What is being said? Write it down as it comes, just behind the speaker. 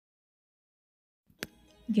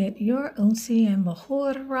Get your Unsi and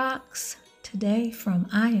Bahur rocks today from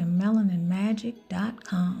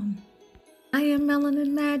IamMelaninMagic.com. I am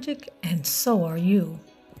Melanin Magic, and so are you.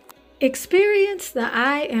 Experience the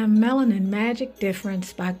I Am Melanin Magic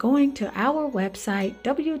difference by going to our website,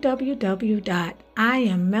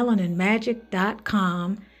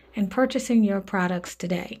 www.IamMelaninMagic.com, and purchasing your products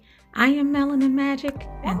today. I am Melanin Magic,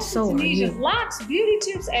 and so are you. Locs, beauty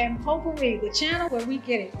tips, and potpourri, the channel where we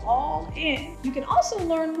get it all in. You can also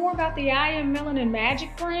learn more about the I Am Melanin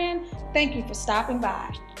Magic brand. Thank you for stopping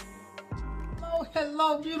by.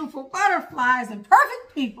 Hello, beautiful butterflies and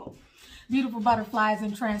perfect people. Beautiful butterflies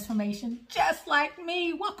in transformation, just like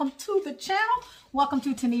me. Welcome to the channel. Welcome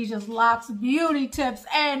to Tanesia's Locs, beauty tips,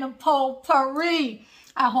 and potpourri.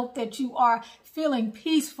 I hope that you are feeling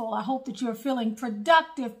peaceful. I hope that you're feeling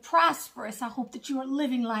productive, prosperous. I hope that you are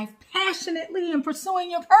living life passionately and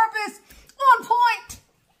pursuing your purpose on point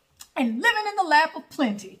and living in the lap of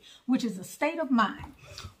plenty, which is a state of mind.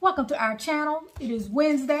 Welcome to our channel. It is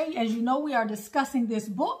Wednesday. As you know, we are discussing this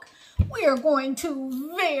book. We are going to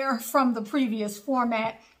veer from the previous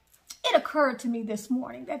format. It occurred to me this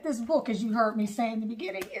morning that this book, as you heard me say in the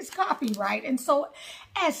beginning, is copyright. And so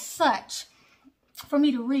as such, for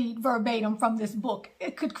me to read verbatim from this book,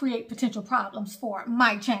 it could create potential problems for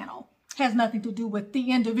my channel. It has nothing to do with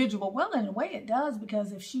the individual. Well, in a way it does,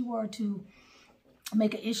 because if she were to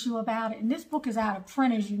make an issue about it, and this book is out of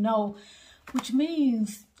print, as you know, which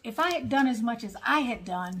means if I had done as much as I had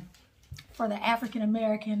done for the African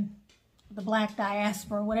American, the Black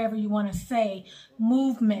diaspora, whatever you want to say,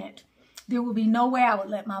 movement, there would be no way I would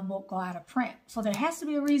let my book go out of print. So there has to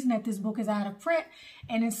be a reason that this book is out of print.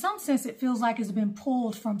 And in some sense, it feels like it's been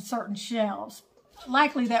pulled from certain shelves.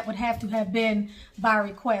 Likely that would have to have been by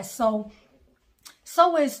request. So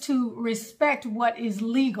as to respect what is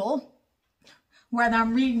legal, whether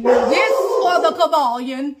I'm reading this or the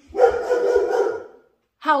Kabbalion.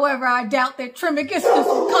 However, I doubt that Trismegistus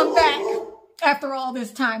will come back after all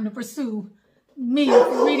this time to pursue me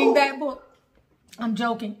reading that book. I'm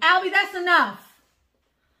joking. Albie, that's enough.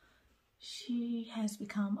 She has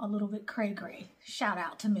become a little bit cray-cray. Shout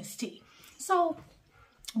out to Miss T. So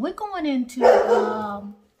we're going into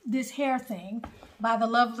this hair thing by the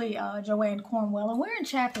lovely JoAnne Cornwell, and we're in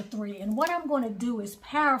chapter 3. And what I'm going to do is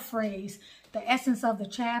paraphrase the essence of the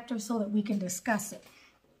chapter so that we can discuss it.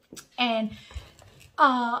 And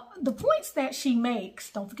the points that she makes,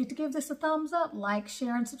 don't forget to give this a thumbs up, like,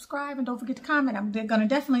 share, and subscribe, and don't forget to comment. I'm going to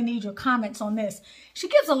definitely need your comments on this. She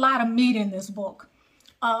gives a lot of meat in this book.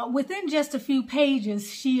 Within just a few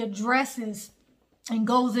pages, she addresses and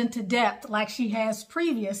goes into depth, like she has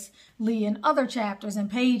previously in other chapters and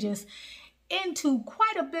pages, into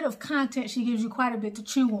quite a bit of content. She gives you quite a bit to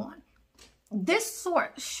chew on. This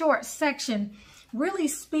short section really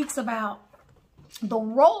speaks about the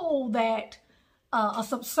role that a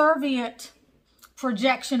subservient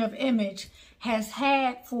projection of image has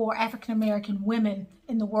had for African-American women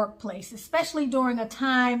in the workplace, especially during a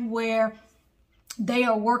time where they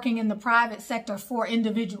are working in the private sector for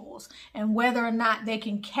individuals, and whether or not they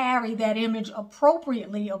can carry that image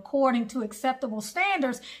appropriately according to acceptable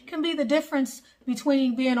standards can be the difference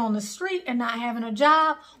between being on the street and not having a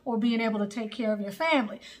job or being able to take care of your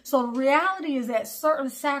family. So the reality is that certain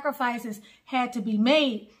sacrifices had to be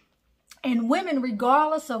made. And women,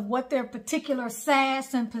 regardless of what their particular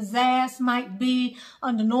sass and pizzazz might be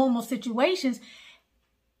under normal situations,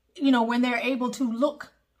 you know, when they're able to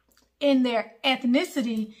look in their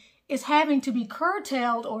ethnicity, is having to be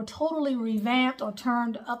curtailed or totally revamped or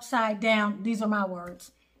turned upside down. These are my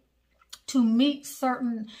words. To meet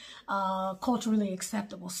certain culturally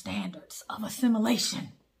acceptable standards of assimilation.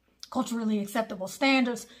 Culturally acceptable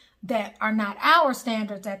standards that are not our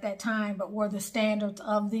standards at that time, but were the standards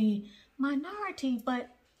of the minority, but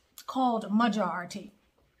called majority,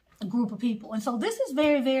 a group of people. And so this is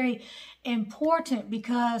very, very important,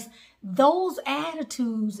 because those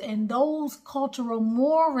attitudes and those cultural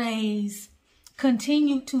mores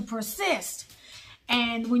continue to persist.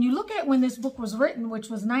 And when you look at when this book was written,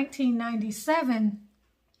 which was 1997,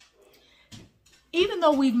 even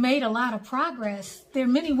though we've made a lot of progress, there are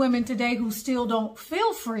many women today who still don't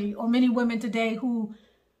feel free, or many women today who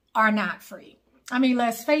are not free. I mean,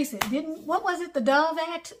 let's face it, what was it, the Dove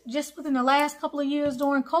Act, just within the last couple of years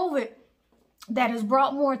during COVID, that has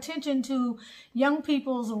brought more attention to young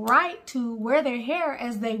people's right to wear their hair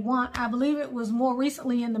as they want. I believe it was more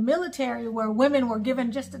recently in the military, where women were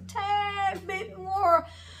given just a tad bit more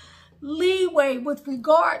leeway with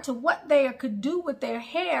regard to what they could do with their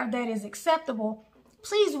hair that is acceptable.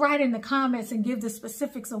 Please write in the comments and give the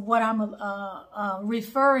specifics of what I'm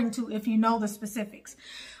referring to, if you know the specifics.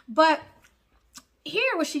 But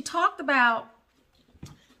here where she talked about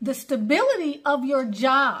the stability of your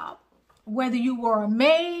job, whether you were a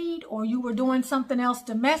maid or you were doing something else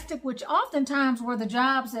domestic, which oftentimes were the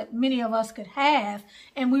jobs that many of us could have.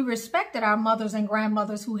 And we respected our mothers and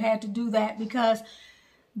grandmothers who had to do that because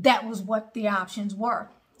that was what the options were.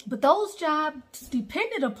 But those jobs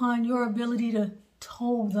depended upon your ability to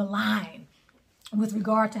toe the line with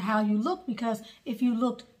regard to how you looked, because if you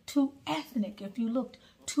looked too ethnic, if you looked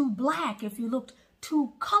too black, if you looked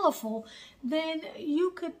too colorful, then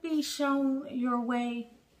you could be shown your way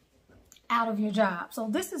out of your job. So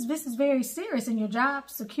this is very serious, and your job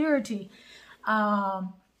security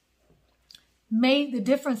made the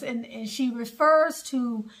difference. And she refers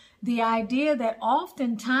to the idea that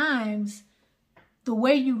oftentimes the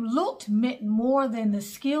way you looked meant more than the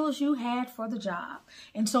skills you had for the job.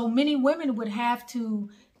 And so many women would have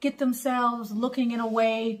to get themselves looking in a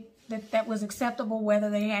way that was acceptable, whether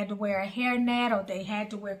they had to wear a hairnet or they had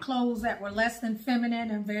to wear clothes that were less than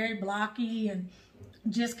feminine and very blocky and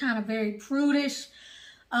just kind of very prudish,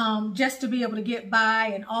 just to be able to get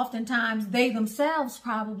by. And oftentimes they themselves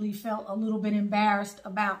probably felt a little bit embarrassed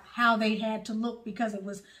about how they had to look, because it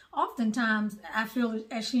was oftentimes, I feel,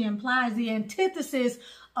 as she implies, the antithesis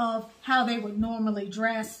of how they would normally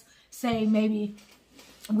dress, say maybe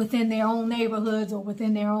within their own neighborhoods or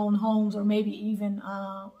within their own homes, or maybe even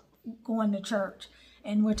going to church.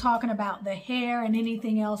 And we're talking about the hair and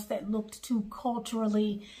anything else that looked too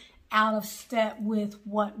culturally out of step with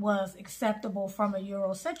what was acceptable from a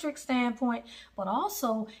Eurocentric standpoint, but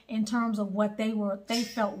also in terms of what they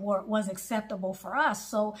felt was acceptable for us.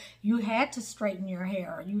 So you had to straighten your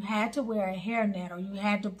hair, or you had to wear a hairnet, or you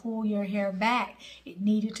had to pull your hair back. It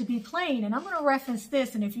needed to be plain. And I'm going to reference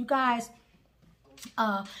this, and if you guys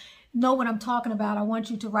know what I'm talking about, I want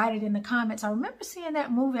you to write it in the comments. I remember seeing that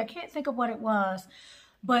movie. I can't think of what it was,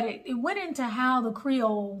 but it went into how the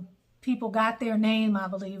Creole people got their name, I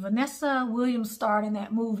believe. Vanessa Williams starred in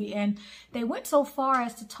that movie, and they went so far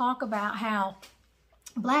as to talk about how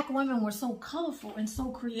black women were so colorful and so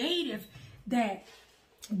creative that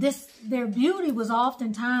their beauty was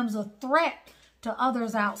oftentimes a threat to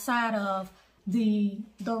others outside of the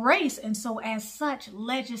race. And so as such,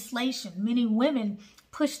 legislation, many women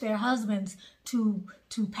pushed their husbands to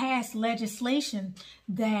pass legislation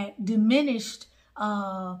that diminished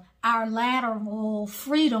our lateral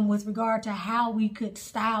freedom with regard to how we could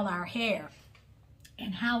style our hair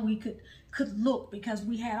and how we could look, because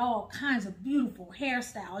we had all kinds of beautiful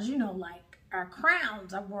hairstyles, you know, like our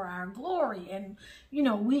crowns were our glory. And, you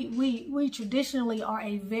know, we traditionally are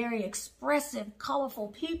a very expressive, colorful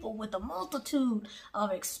people with a multitude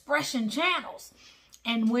of expression channels.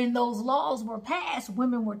 And when those laws were passed,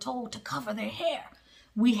 women were told to cover their hair.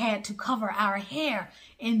 We had to cover our hair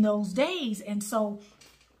in those days. And so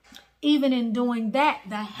even in doing that,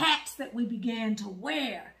 the hats that we began to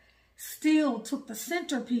wear still took the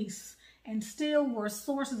centerpiece and still were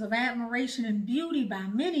sources of admiration and beauty by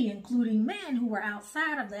many, including men who were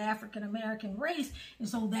outside of the African-American race. And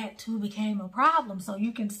so that too became a problem. So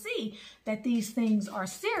you can see that these things are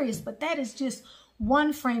serious, but that is just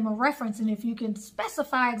one frame of reference. And if you can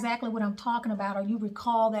specify exactly what I'm talking about, or you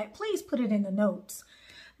recall that, please put it in the notes.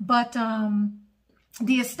 But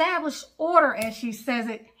the established order, as she says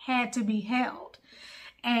it, had to be held.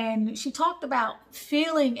 And she talked about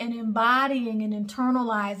feeling and embodying and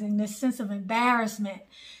internalizing this sense of embarrassment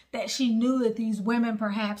that she knew that these women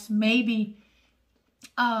perhaps maybe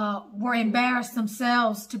were embarrassed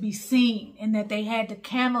themselves to be seen, and that they had to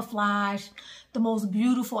camouflage the most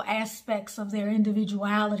beautiful aspects of their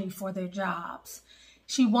individuality for their jobs.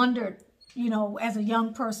 She wondered, you know, as a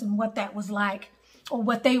young person, what that was like, or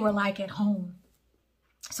what they were like at home.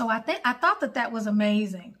 So I thought that was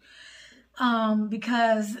amazing,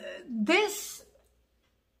 because this,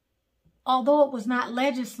 although it was not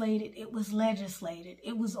legislated, it was legislated.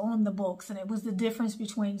 It was on the books, and it was the difference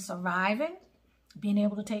between surviving, being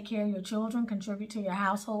able to take care of your children, contribute to your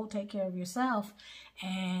household, take care of yourself,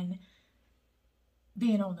 and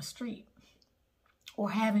being on the street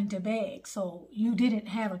or having to beg. So you didn't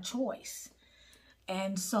have a choice.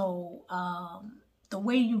 And so the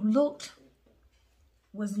way you looked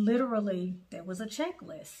was literally, there was a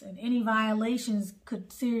checklist, and any violations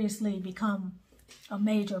could seriously become a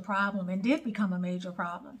major problem, and did become a major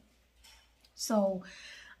problem. So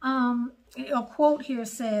a quote here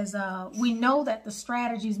says, we know that the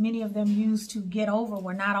strategies many of them used to get over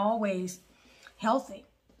were not always healthy,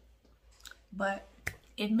 but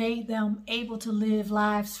it made them able to live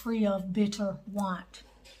lives free of bitter want.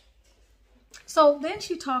 So then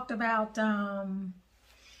she talked about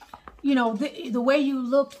you know, the way you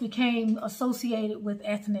looked became associated with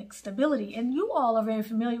ethnic stability. And you all are very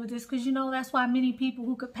familiar with this because, you know, that's why many people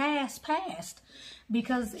who could pass passed.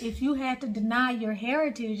 Because if you had to deny your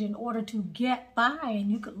heritage in order to get by and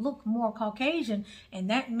you could look more Caucasian, and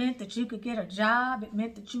that meant that you could get a job, it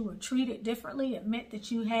meant that you were treated differently, it meant that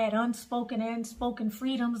you had unspoken and spoken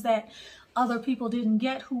freedoms that other people didn't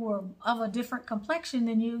get who were of a different complexion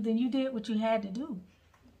than you, then you did what you had to do.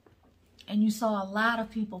 And you saw a lot of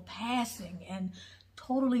people passing and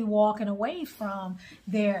totally walking away from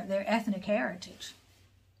their ethnic heritage.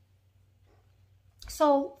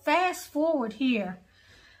 So fast forward here,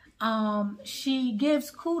 she gives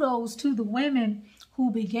kudos to the women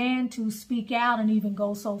who began to speak out and even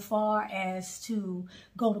go so far as to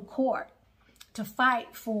go to court to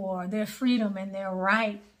fight for their freedom and their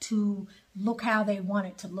right to look how they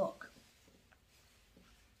wanted to look.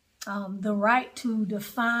 The right to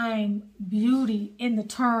define beauty in the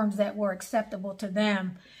terms that were acceptable to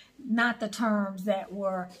them, not the terms that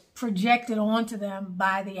were projected onto them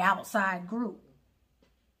by the outside group.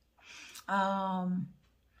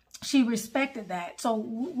 She respected that. So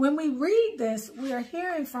when we read this, we are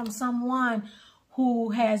hearing from someone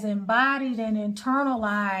who has embodied and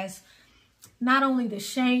internalized not only the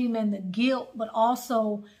shame and the guilt, but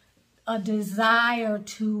also a desire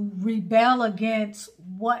to rebel against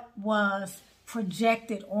what was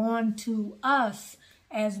projected onto us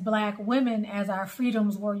as Black women, as our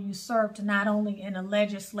freedoms were usurped, not only in a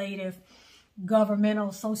legislative, governmental,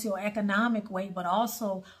 socioeconomic way, but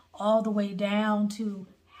also all the way down to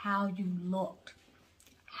how you looked.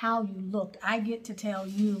 How you looked. I get to tell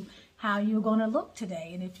you how you're going to look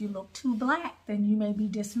today. And if you look too Black, then you may be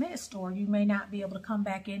dismissed or you may not be able to come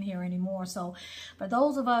back in here anymore. So for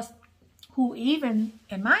those of us who, even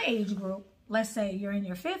in my age group, let's say you're in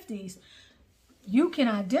your 50s, you can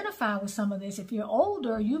identify with some of this. If you're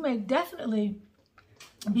older, you may definitely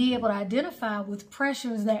be able to identify with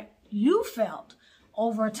pressures that you felt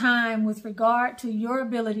over time with regard to your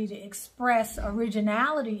ability to express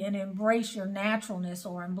originality and embrace your naturalness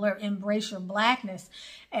or embrace your Blackness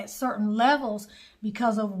at certain levels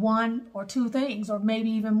because of one or two things, or maybe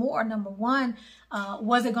even more. Number one,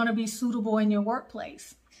 was it going to be suitable in your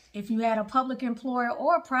workplace? If you had a public employer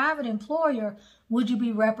or a private employer, would you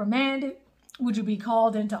be reprimanded? Would you be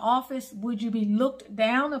called into office? Would you be looked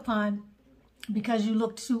down upon because you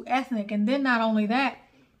looked too ethnic? And then not only that,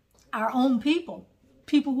 our own people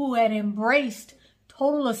who had embraced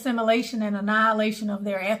total assimilation and annihilation of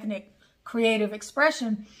their ethnic creative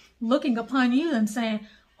expression, looking upon you and saying,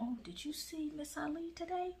 oh, did you see Miss Ali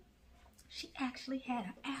today? She actually had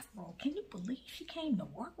an afro. Can you believe she came to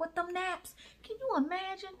work with them naps? Can you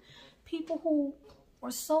imagine people who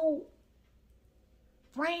were so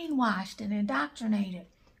brainwashed and indoctrinated,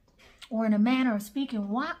 or in a manner of speaking,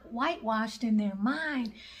 whitewashed in their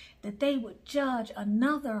mind, that they would judge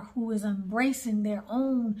another who is embracing their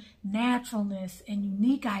own naturalness and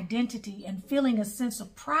unique identity and feeling a sense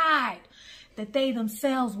of pride, that they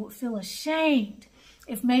themselves would feel ashamed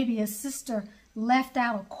if maybe a sister left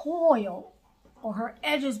out a coil, or her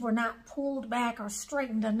edges were not pulled back or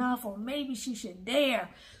straightened enough, or maybe she should dare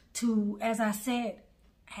to, as I said,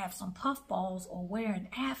 have some puffballs or wear an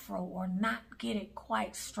afro or not get it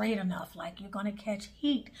quite straight enough. Like, you're going to catch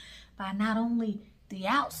heat by not only the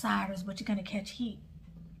outsiders, but you're going to catch heat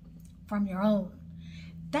from your own.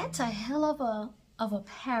 That's a hell of a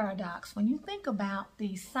paradox when you think about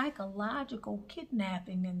the psychological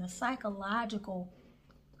kidnapping and the psychological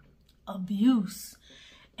abuse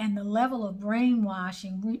and the level of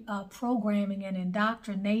brainwashing, programming and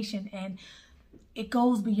indoctrination. And it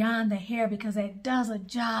goes beyond the hair, because it does a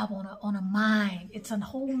job on a mind. It's a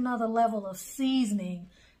whole nother level of seasoning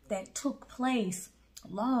that took place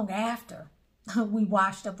long after we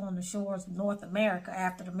washed up on the shores of North America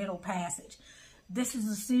after the Middle Passage. This is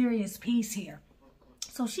a serious piece here.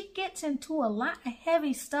 So she gets into a lot of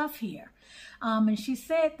heavy stuff here. And she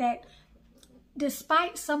said that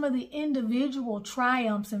despite some of the individual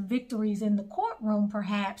triumphs and victories in the courtroom,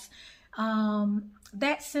 perhaps,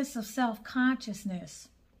 that sense of self-consciousness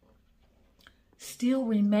still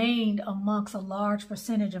remained amongst a large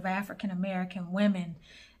percentage of African-American women,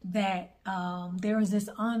 that there is this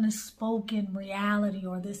unspoken reality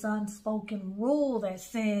or this unspoken rule that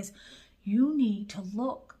says you need to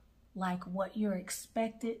look like what you're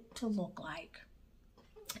expected to look like.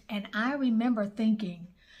 And I remember thinking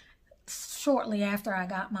shortly after I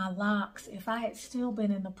got my locks, if I had still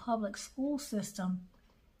been in the public school system,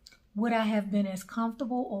 would I have been as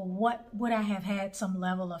comfortable, or would I have had some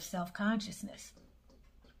level of self-consciousness?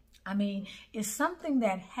 I mean, it's something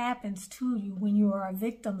that happens to you when you are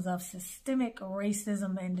victims of systemic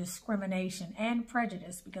racism and discrimination and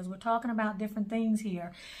prejudice, because we're talking about different things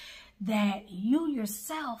here that you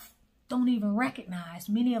yourself don't even recognize.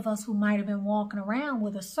 Many of us who might have been walking around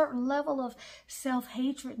with a certain level of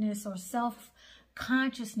self-hatredness or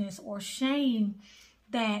self-consciousness or shame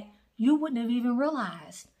that you wouldn't have even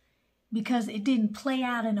realized, because it didn't play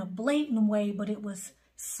out in a blatant way, but it was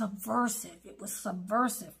subversive. It was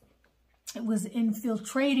subversive. It was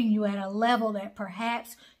infiltrating you at a level that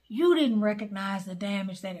perhaps you didn't recognize the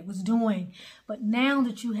damage that it was doing. But now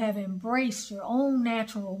that you have embraced your own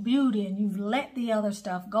natural beauty and you've let the other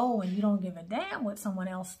stuff go and you don't give a damn what someone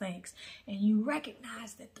else thinks, and you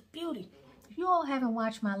recognize that the beauty. If you all haven't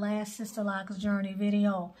watched my last Sisterlocks journey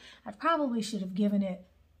video, I probably should have given it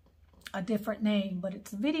a different name, but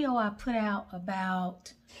it's a video I put out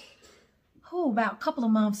about a couple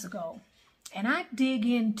of months ago. And I dig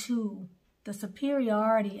into the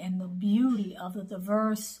superiority and the beauty of the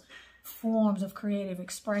diverse forms of creative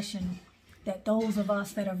expression that those of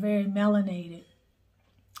us that are very melanated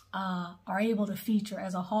are able to feature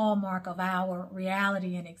as a hallmark of our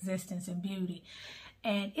reality and existence and beauty.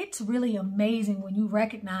 And it's really amazing when you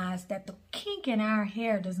recognize that the kink in our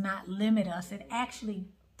hair does not limit us. It actually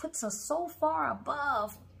puts us so far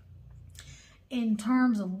above in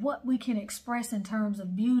terms of what we can express in terms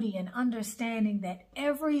of beauty, and understanding that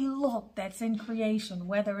every look that's in creation,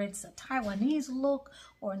 whether it's a Taiwanese look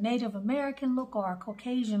or a Native American look or a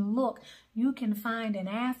Caucasian look, you can find an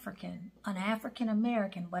African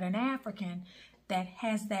American, but an African that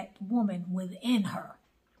has that woman within her.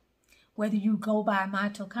 Whether you go by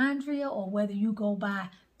mitochondria or whether you go by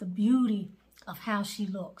the beauty of how she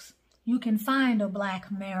looks. You can find a Black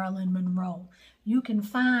Marilyn Monroe. You can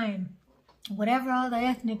find whatever other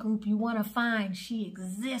ethnic group you want to find, she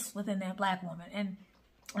exists within that Black woman. And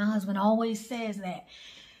my husband always says that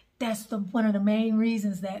that's one of the main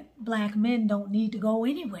reasons that Black men don't need to go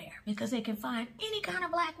anywhere, because they can find any kind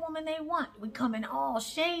of Black woman they want. We come in all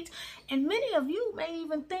shades, and many of you may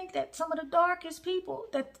even think that some of the darkest people,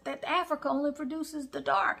 that Africa only produces the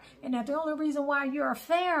dark, and that the only reason why you're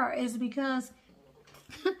fair is because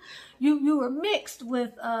you were mixed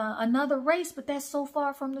with another race, but that's so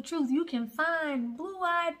far from the truth. You can find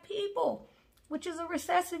blue-eyed people, which is a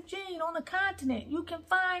recessive gene, on the continent. You can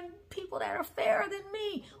find people that are fairer than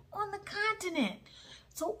me on the continent.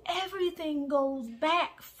 So everything goes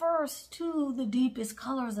back first to the deepest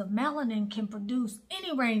colors of melanin can produce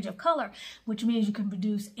any range of color, which means you can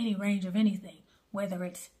produce any range of anything, whether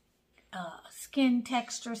it's skin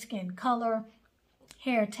texture, skin color,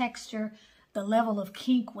 hair texture, the level of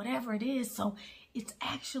kink, whatever it is. So it's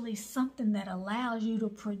actually something that allows you to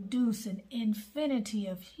produce an infinity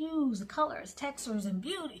of hues, colors, textures, and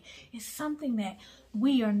beauty. It's something that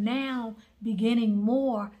we are now beginning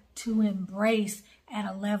more to embrace at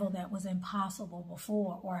a level that was impossible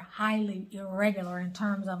before, or highly irregular in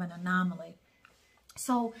terms of an anomaly.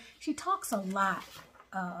 So she talks a lot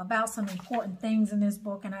about some important things in this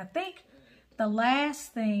book, and I think the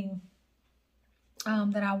last thing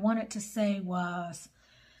that I wanted to say was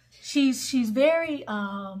she's very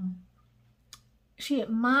she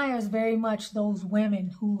admires very much those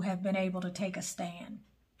women who have been able to take a stand,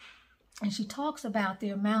 and she talks about the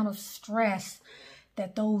amount of stress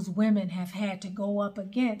that those women have had to go up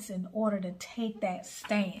against in order to take that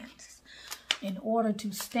stance, in order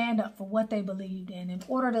to stand up for what they believed in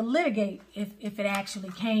order to litigate if it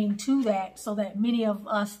actually came to that, so that many of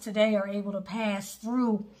us today are able to pass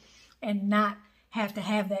through and not have to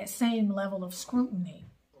have that same level of scrutiny.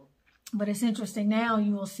 But it's interesting now,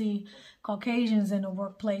 you will see Caucasians in the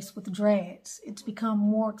workplace with dreads. It's become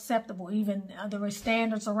more acceptable. Even there are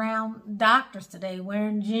standards around doctors today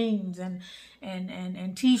wearing jeans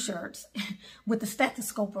and t-shirts with the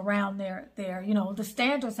stethoscope around their, you know, the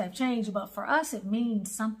standards have changed, but for us it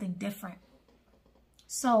means something different.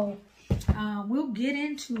 So we'll get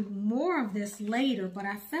into more of this later, but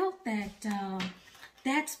I felt that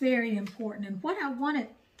that's very important. And what I wanted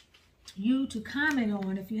you to comment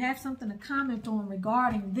on, if you have something to comment on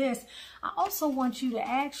regarding this, I also want you to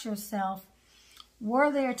ask yourself,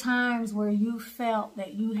 were there times where you felt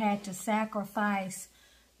that you had to sacrifice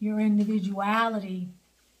your individuality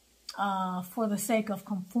for the sake of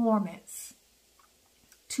conformance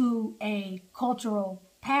to a cultural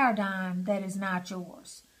paradigm that is not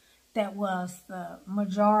yours, that was the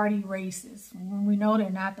majority races? We know they're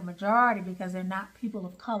not the majority because they're not people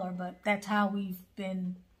of color, but that's how we've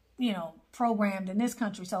been, you know, programmed in this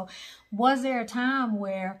country. So was there a time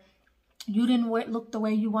where you didn't look the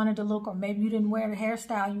way you wanted to look, or maybe you didn't wear the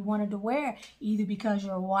hairstyle you wanted to wear, either because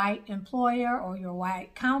your white employer or your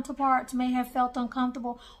white counterparts may have felt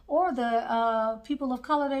uncomfortable, or the people of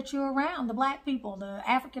color that you're around, the black people, the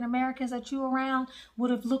African Americans that you're around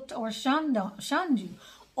would have looked or shunned you.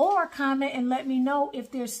 Or comment and let me know if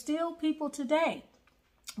there's still people today,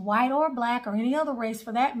 white or black or any other race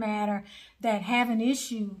for that matter, that have an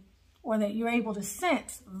issue, or that you're able to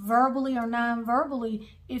sense verbally or non-verbally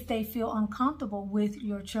if they feel uncomfortable with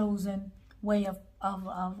your chosen way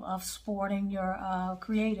of sporting your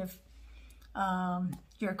creativity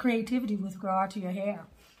with regard to your hair.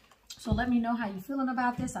 So let me know how you're feeling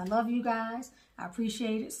about this. I love you guys. I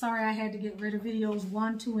appreciate it. Sorry I had to get rid of videos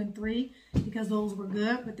 1, 2, and 3 because those were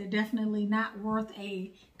good, but they're definitely not worth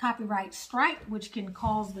a copyright strike, which can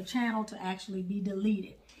cause the channel to actually be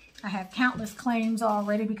deleted. I have countless claims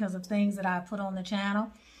already because of things that I put on the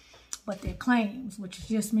channel, but they're claims, which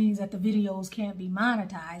just means that the videos can't be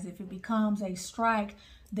monetized. If it becomes a strike,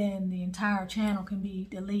 then the entire channel can be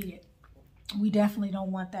deleted. We definitely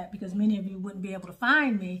don't want that because many of you wouldn't be able to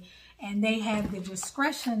find me, and they have the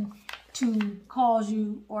discretion to cause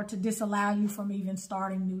you or to disallow you from even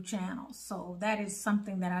starting new channels. So that is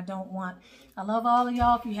something that I don't want. I love all of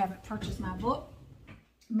y'all. If you haven't purchased my book,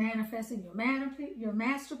 Manifesting Your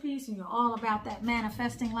Masterpiece, and you're all about that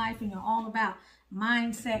manifesting life, and you're all about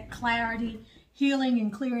mindset, clarity, healing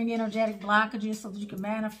and clearing energetic blockages so that you can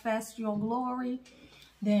manifest your glory,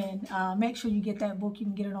 then make sure you get that book. You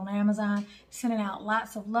can get it on Amazon. Sending out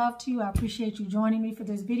lots of love to you. I appreciate you joining me for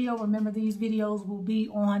this video. Remember, these videos will be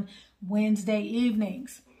on Wednesday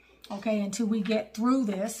evenings, okay, until we get through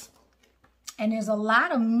this. And there's a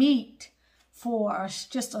lot of meat for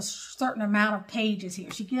just a certain amount of pages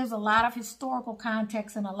here. She gives a lot of historical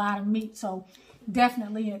context and a lot of meat, so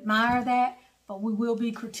definitely admire that. But we will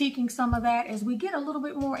be critiquing some of that as we get a little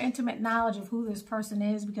bit more intimate knowledge of who this person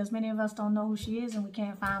is, because many of us don't know who she is and we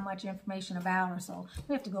can't find much information about her. So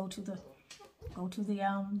we have to go to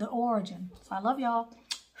the origin. So I love y'all.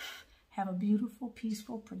 Have a beautiful,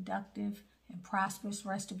 peaceful, productive, and prosperous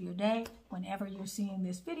rest of your day whenever you're seeing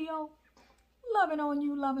this video. Loving on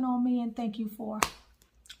you, loving on me, and thank you for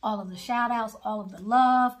all of the shout outs, all of the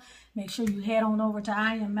love. Make sure you head on over to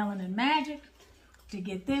I Am Melanin Magic to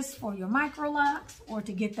get this for your Microlocks, or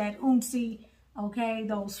to get that Unsi, okay,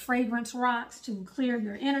 those fragrance rocks to clear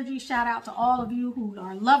your energy. Shout out to all of you who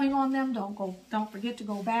are loving on them. Don't forget to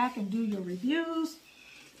go back and do your reviews.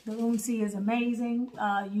 The Unsi is amazing.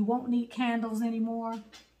 You won't need candles anymore.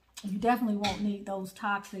 You definitely won't need those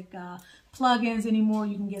toxic plug-ins anymore.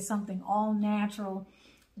 You can get something all natural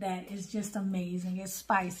that is just amazing. It's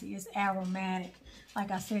spicy. It's aromatic.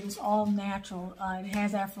 Like I said, it's all natural. It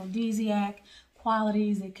has aphrodisiac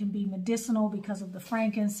qualities. It can be medicinal because of the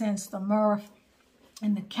frankincense, the myrrh,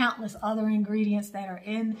 and the countless other ingredients that are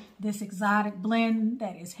in this exotic blend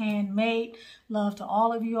that is handmade. Love to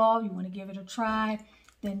all of you all. You want to give it a try,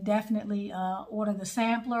 then definitely order the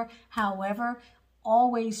sampler. However,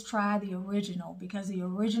 always try the original, because the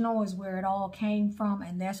original is where it all came from,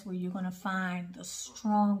 and that's where you're going to find the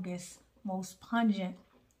strongest, most pungent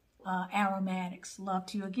aromatics. Love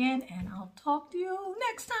to you again, and I'll talk to you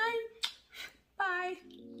next time. Bye.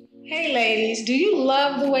 Hey ladies, do you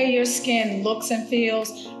love the way your skin looks and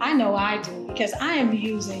feels? I know I do, because I am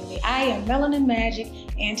using the I Am Melanin Magic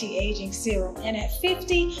Anti-Aging Serum, and at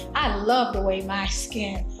 50, I love the way my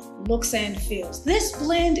skin looks and feels. This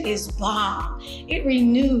blend is bomb. It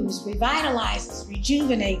renews, revitalizes,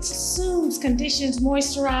 rejuvenates, soothes, conditions,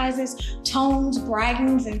 moisturizes, tones,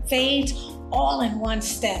 brightens, and fades all in one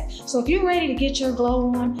step. So if you're ready to get your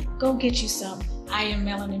glow on, go get you some I Am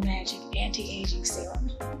Melanin Magic Anti-Aging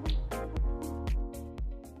Serum.